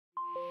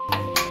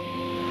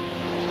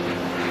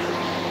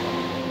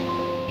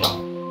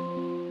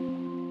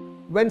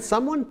when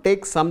someone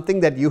takes something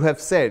that you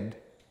have said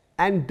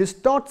and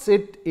distorts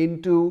it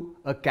into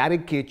a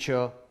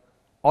caricature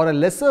or a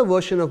lesser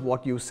version of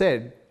what you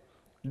said,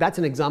 that's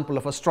an example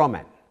of a straw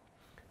man.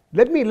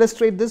 Let me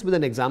illustrate this with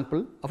an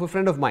example of a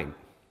friend of mine.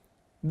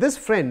 This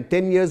friend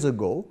 10 years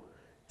ago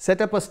set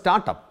up a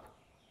startup.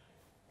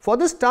 For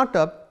this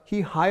startup,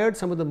 he hired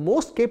some of the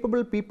most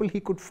capable people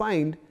he could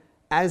find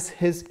as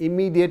his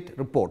immediate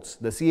reports,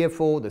 the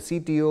CFO, the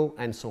CTO,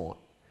 and so on.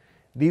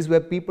 These were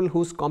people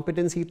whose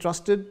competence he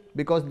trusted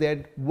because they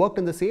had worked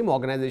in the same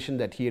organization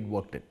that he had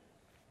worked in.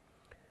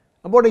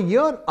 About a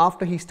year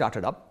after he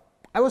started up,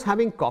 I was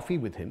having coffee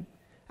with him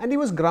and he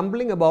was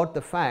grumbling about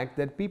the fact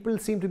that people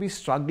seem to be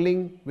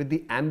struggling with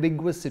the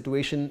ambiguous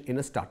situation in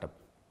a startup.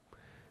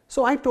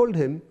 So I told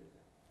him,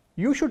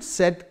 you should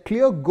set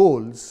clear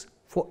goals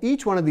for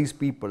each one of these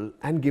people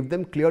and give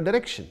them clear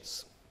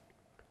directions.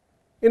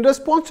 In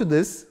response to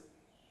this,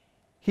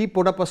 he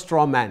put up a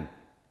straw man.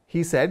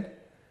 He said,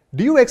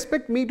 do you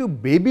expect me to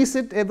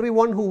babysit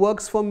everyone who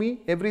works for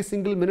me every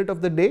single minute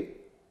of the day?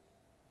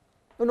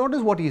 Now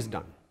notice what he's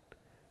done.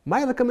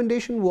 My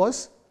recommendation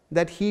was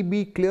that he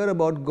be clear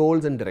about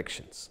goals and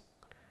directions.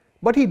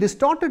 But he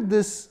distorted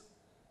this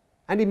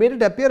and he made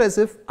it appear as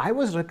if I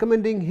was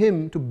recommending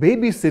him to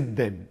babysit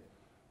them.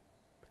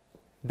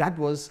 That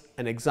was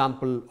an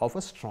example of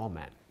a straw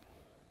man.